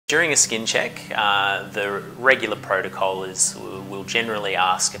During a skin check, the regular protocol is we'll generally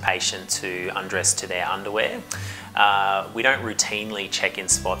ask a patient to undress to their underwear. We don't routinely check in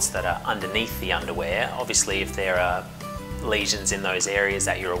spots that are underneath the underwear. Obviously, if there are lesions in those areas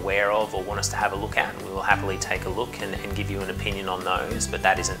that you're aware of or want us to have a look at, we will happily take a look and give you an opinion on those, but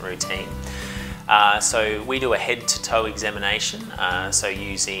that isn't routine. So we do a head-to-toe examination, so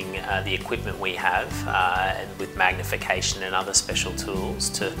using the equipment we have and with magnification and other special tools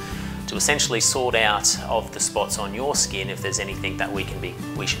to essentially sort out of the spots on your skin if there's anything that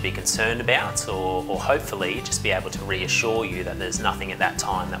we should be concerned about, or hopefully just be able to reassure you that there's nothing at that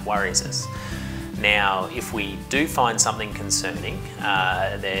time that worries us. Now, if we do find something concerning,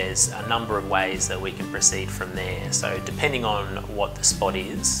 there's a number of ways that we can proceed from there. So depending on what the spot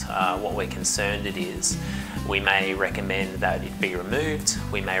is, what we're concerned it is, we may recommend that it be removed,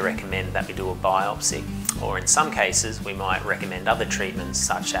 we may recommend that we do a biopsy, or in some cases we might recommend other treatments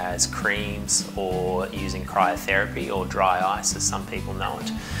such as creams or using cryotherapy or dry ice as some people know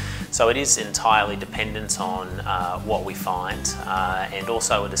it. So it is entirely dependent on what we find and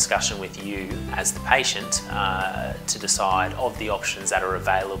also a discussion with you as the patient to decide of the options that are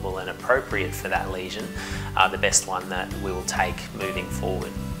available and appropriate for that lesion, the best one that we will take moving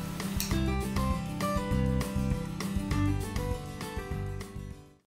forward.